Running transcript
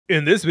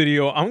In this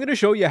video, I'm going to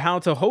show you how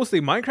to host a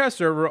Minecraft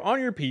server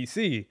on your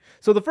PC.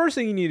 So the first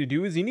thing you need to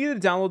do is you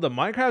need to download the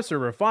Minecraft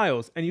server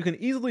files, and you can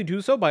easily do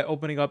so by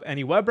opening up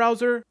any web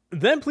browser.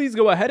 Then please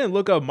go ahead and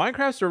look up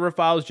Minecraft server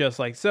files just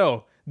like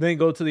so. Then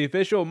go to the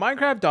official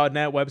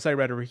Minecraft.net website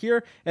right over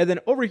here, and then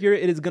over here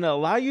it is going to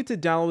allow you to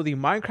download the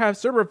Minecraft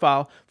server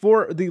file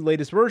for the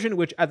latest version,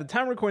 which at the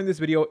time recording this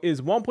video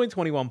is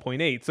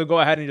 1.21.8. So go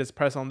ahead and just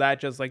press on that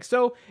just like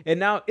so, and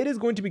now it is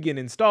going to begin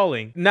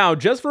installing. Now,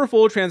 just for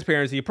full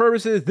transparency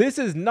purposes, this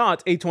is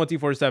not a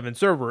 24/7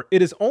 server.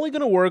 It is only going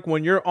to work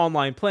when you're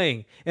online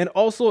playing, and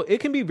also it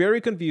can be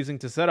very confusing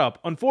to set up.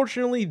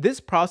 Unfortunately,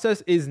 this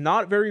process is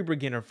not very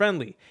beginner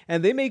friendly,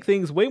 and they make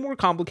things way more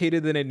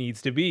complicated than it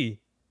needs to be.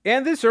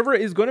 And this server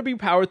is going to be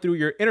powered through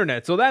your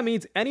internet, so that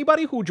means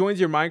anybody who joins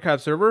your Minecraft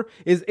server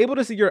is able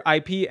to see your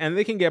IP, and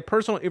they can get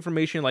personal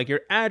information like your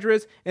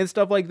address and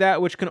stuff like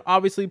that, which can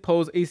obviously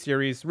pose a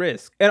serious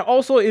risk. And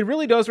also, it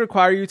really does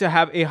require you to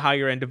have a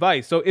higher end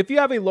device. So if you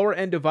have a lower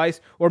end device,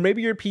 or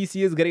maybe your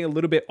PC is getting a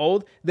little bit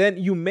old, then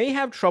you may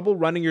have trouble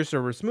running your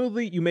server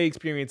smoothly. You may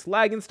experience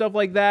lag and stuff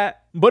like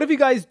that. But if you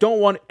guys don't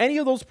want any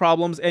of those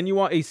problems and you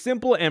want a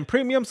simple and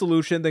premium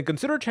solution, then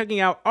consider checking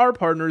out our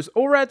partners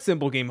over at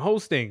Simple Game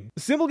Hosting.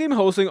 Simple Game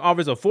Hosting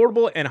offers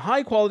affordable and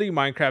high quality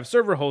Minecraft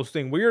server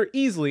hosting where you're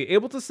easily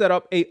able to set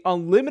up a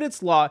unlimited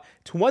slot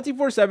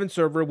 24/7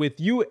 server with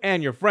you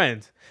and your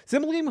friends.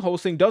 Simple Game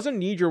Hosting doesn't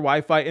need your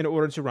Wi-Fi in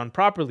order to run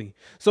properly,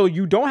 so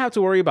you don't have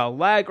to worry about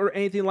lag or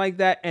anything like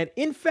that. And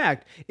in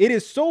fact, it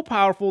is so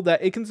powerful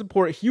that it can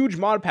support huge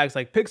mod packs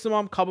like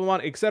Pixelmon,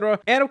 Cobblemon, etc.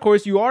 And of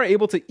course, you are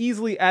able to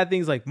easily add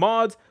things like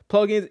mods,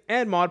 plugins,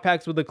 and mod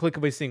packs with the click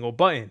of a single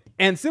button.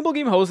 And Simple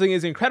Game Hosting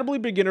is incredibly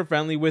beginner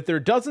friendly with their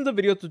dozens of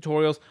video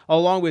tutorials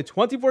along with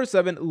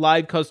 24/7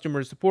 live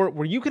customer support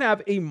where you can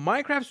have a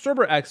Minecraft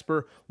server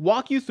expert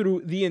walk you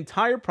through the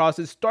entire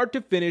process start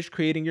to finish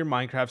creating your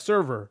Minecraft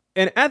server.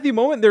 And at the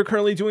moment, they're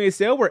currently doing a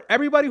sale where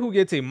everybody who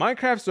gets a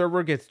Minecraft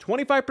server gets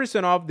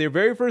 25% off their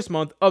very first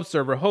month of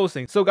server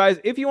hosting. So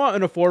guys, if you want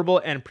an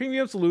affordable and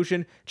premium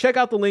solution, check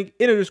out the link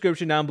in the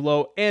description down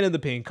below and in the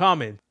pinned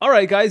comment.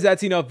 Alright guys,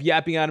 that's enough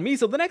yapping out of me.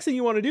 So the next thing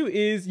you want to do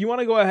is you want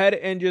to go ahead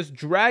and just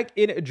drag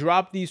and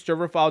drop the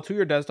server file to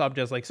your desktop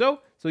just like so.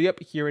 So yep,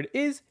 here it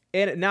is.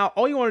 And now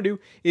all you want to do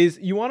is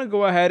you want to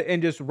go ahead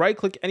and just right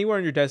click anywhere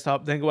on your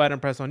desktop, then go ahead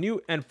and press on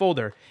new and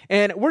folder.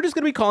 And we're just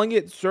going to be calling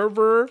it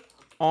server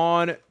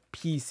on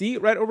PC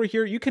right over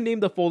here. You can name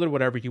the folder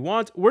whatever you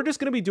want. We're just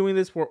going to be doing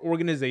this for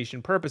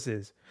organization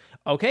purposes.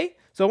 Okay,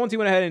 so once you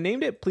went ahead and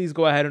named it, please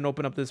go ahead and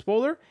open up this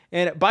folder,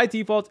 and by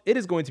default it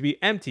is going to be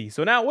empty.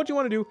 So now what you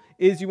want to do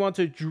is you want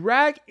to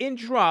drag and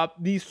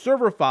drop the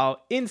server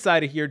file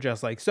inside of here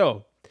just like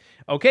so.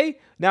 Okay,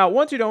 now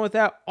once you're done with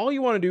that, all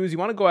you want to do is you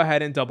want to go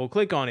ahead and double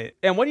click on it.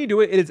 And when you do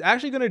it, it is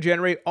actually going to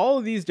generate all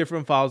of these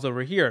different files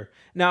over here.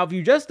 Now, if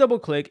you just double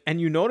click and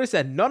you notice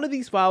that none of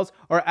these files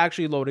are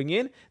actually loading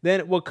in,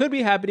 then what could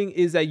be happening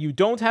is that you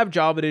don't have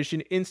Java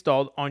Edition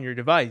installed on your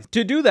device.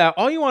 To do that,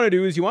 all you want to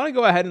do is you want to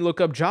go ahead and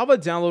look up Java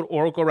Download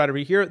Oracle right over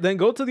here, then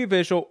go to the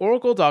official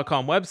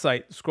oracle.com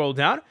website, scroll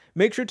down,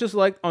 make sure to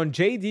select on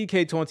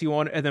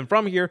JDK21, and then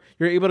from here,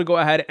 you're able to go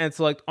ahead and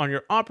select on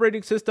your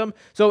operating system.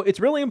 So it's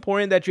really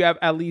important that you have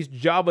at least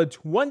Java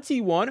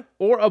 21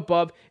 or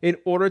above in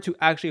order to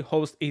actually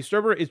host a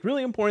server. It's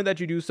really important that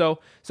you do so.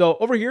 So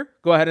over here,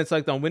 go ahead and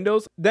select on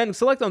Windows, then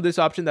select on this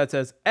option that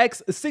says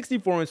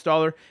x64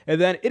 installer,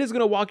 and then it is going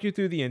to walk you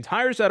through the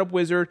entire setup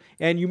wizard,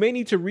 and you may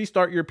need to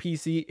restart your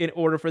PC in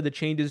order for the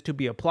changes to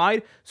be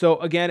applied. So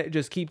again,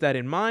 just keep that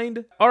in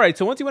mind. All right,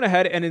 so once you went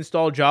ahead and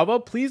install Java,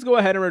 please go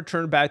ahead and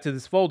return back to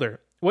this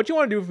folder. What you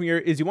want to do from here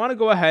is you want to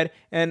go ahead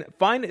and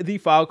find the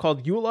file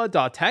called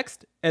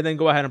eula.txt, and then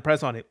go ahead and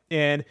press on it.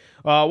 And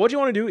what you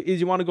want to do is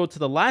you want to go to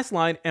the last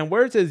line, and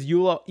where it says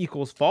eula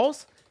equals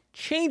false,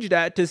 change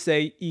that to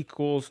say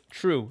equals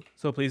true.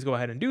 So please go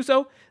ahead and do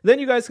so. Then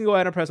you guys can go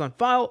ahead and press on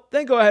file,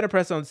 then go ahead and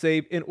press on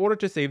save in order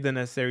to save the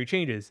necessary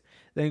changes.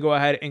 Then go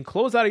ahead and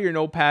close out of your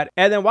notepad.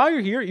 And then while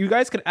you're here, you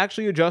guys can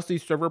actually adjust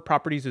these server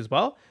properties as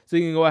well. So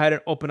you can go ahead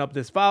and open up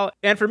this file.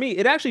 And for me,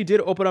 it actually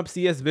did open up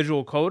CS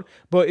Visual Code,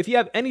 but if you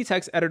have any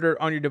text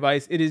editor on your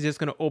device, it is just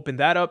going to open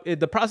that up.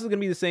 The process is going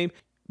to be the same.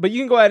 But you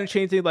can go ahead and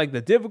change things like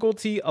the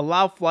difficulty,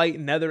 allow flight,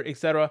 nether,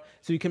 etc.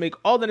 So you can make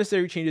all the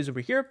necessary changes over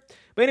here.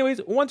 But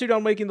anyways, once you're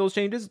done making those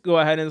changes, go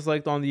ahead and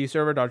select on the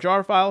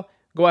server.jar file.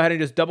 Go ahead and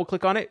just double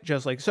click on it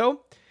just like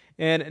so.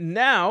 And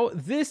now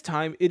this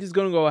time it is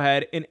going to go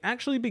ahead and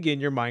actually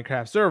begin your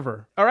Minecraft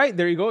server. All right,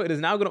 there you go. It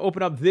is now going to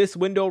open up this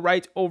window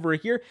right over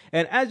here.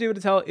 And as you're able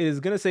to tell, it is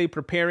going to say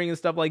preparing and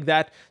stuff like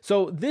that.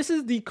 So this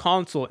is the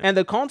console, and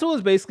the console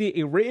is basically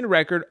a written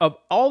record of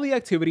all the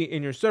activity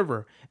in your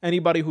server.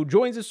 Anybody who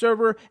joins the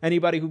server,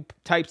 anybody who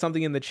types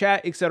something in the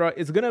chat, etc.,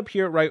 is going to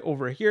appear right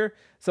over here.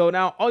 So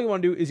now all you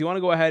want to do is you want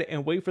to go ahead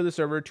and wait for the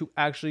server to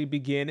actually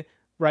begin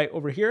right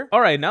over here.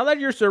 All right, now that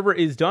your server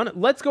is done,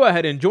 let's go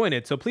ahead and join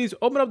it. So please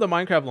open up the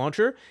Minecraft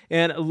launcher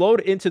and load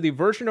into the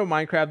version of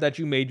Minecraft that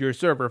you made your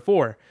server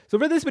for. So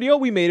for this video,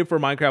 we made it for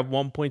Minecraft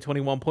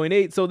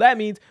 1.21.8. So that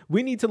means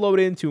we need to load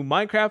into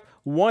Minecraft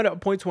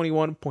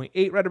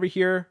 1.21.8 right over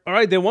here. All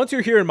right, then once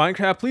you're here in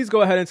Minecraft, please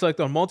go ahead and select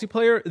on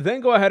multiplayer,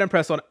 then go ahead and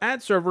press on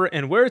add server,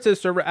 and where it says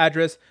server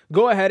address,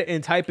 go ahead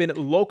and type in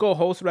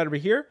localhost right over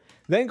here.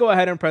 Then go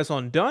ahead and press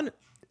on done.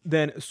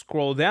 Then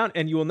scroll down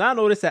and you will now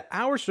notice that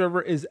our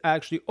server is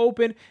actually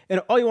open, and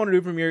all you want to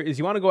do from here is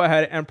you want to go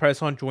ahead and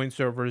press on join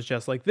servers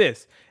just like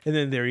this, and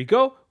then there you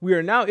go. We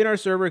are now in our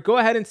server. Go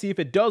ahead and see if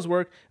it does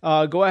work.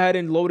 Go ahead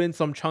and load in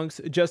some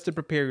chunks just to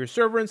prepare your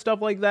server and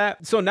stuff like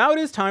that. So now it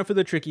is time for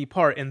the tricky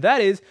part, and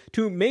that is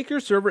to make your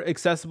server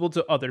accessible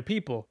to other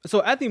people.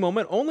 So at the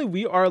moment, only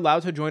we are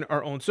allowed to join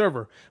our own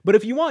server, but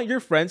if you want your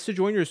friends to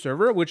join your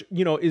server, which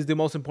is the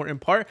most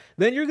important part,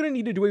 then you're going to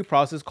need to do a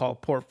process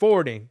called port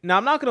forwarding. Now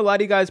I'm not going to lie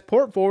to you guys,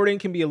 port forwarding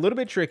can be a little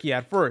bit tricky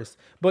at first,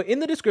 but in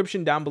the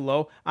description down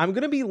below, I'm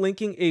going to be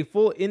linking a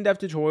full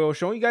in-depth tutorial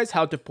showing you guys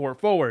how to port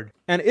forward.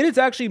 And it is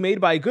actually made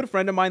by a good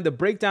friend of mine, the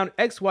Breakdown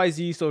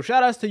XYZ, so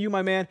shout outs to you,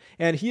 my man,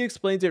 and he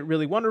explains it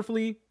really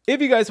wonderfully.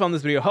 If you guys found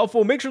this video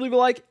helpful, make sure to leave a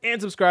like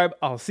and subscribe.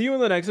 I'll see you in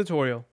the next tutorial.